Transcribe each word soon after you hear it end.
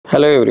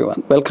Hello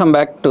everyone, welcome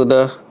back to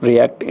the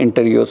React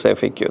interviews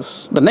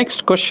FAQs. The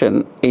next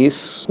question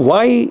is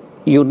why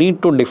you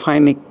need to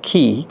define a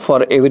key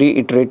for every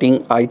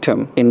iterating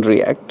item in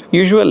React.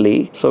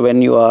 Usually, so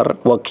when you are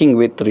working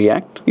with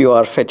React, you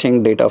are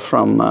fetching data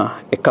from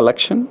a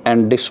collection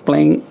and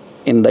displaying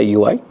in the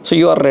UI. So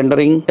you are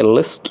rendering a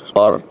list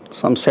or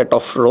some set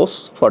of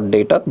rows for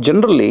data.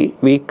 Generally,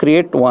 we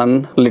create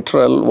one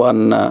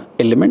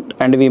element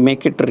and we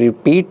make it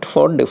repeat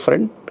for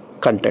different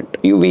content.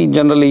 We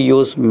generally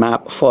use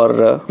map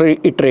for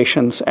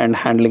iterations and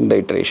handling the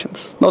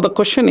iterations. Now the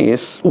question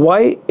is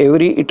why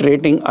every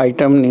iterating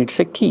item needs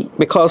a key?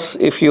 Because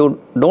if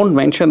you don't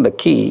mention the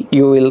key,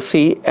 you will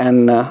see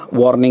an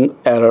warning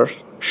error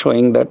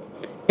showing that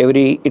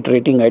every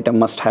iterating item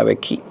must have a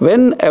key.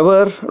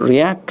 Whenever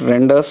React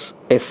renders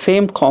a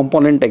same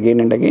component again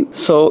and again,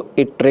 so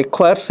it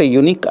requires a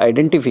unique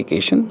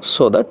identification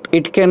so that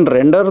it can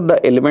render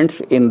the elements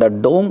in the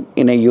DOM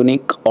in a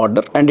unique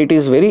order, and it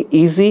is very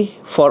easy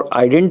for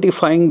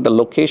identifying the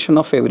location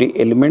of every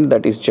element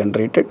that is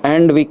generated,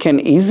 and we can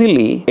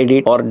easily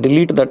edit or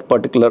delete that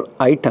particular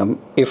item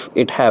if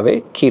it have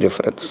a key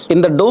reference.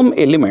 In the DOM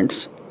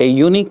elements, a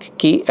unique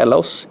key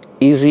allows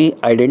easy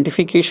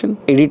identification,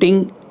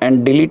 editing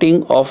and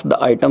deleting of the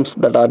items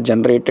that are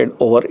generated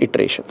over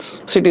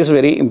iterations. So it is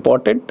very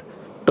important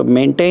to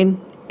maintain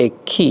a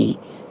key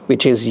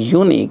which is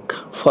unique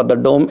for the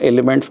DOM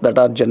elements that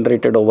are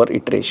generated over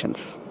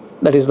iterations.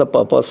 That is the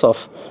purpose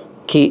of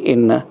key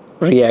in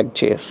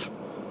ReactJS.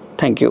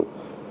 Thank you.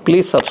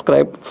 Please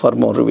subscribe for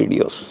more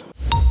videos.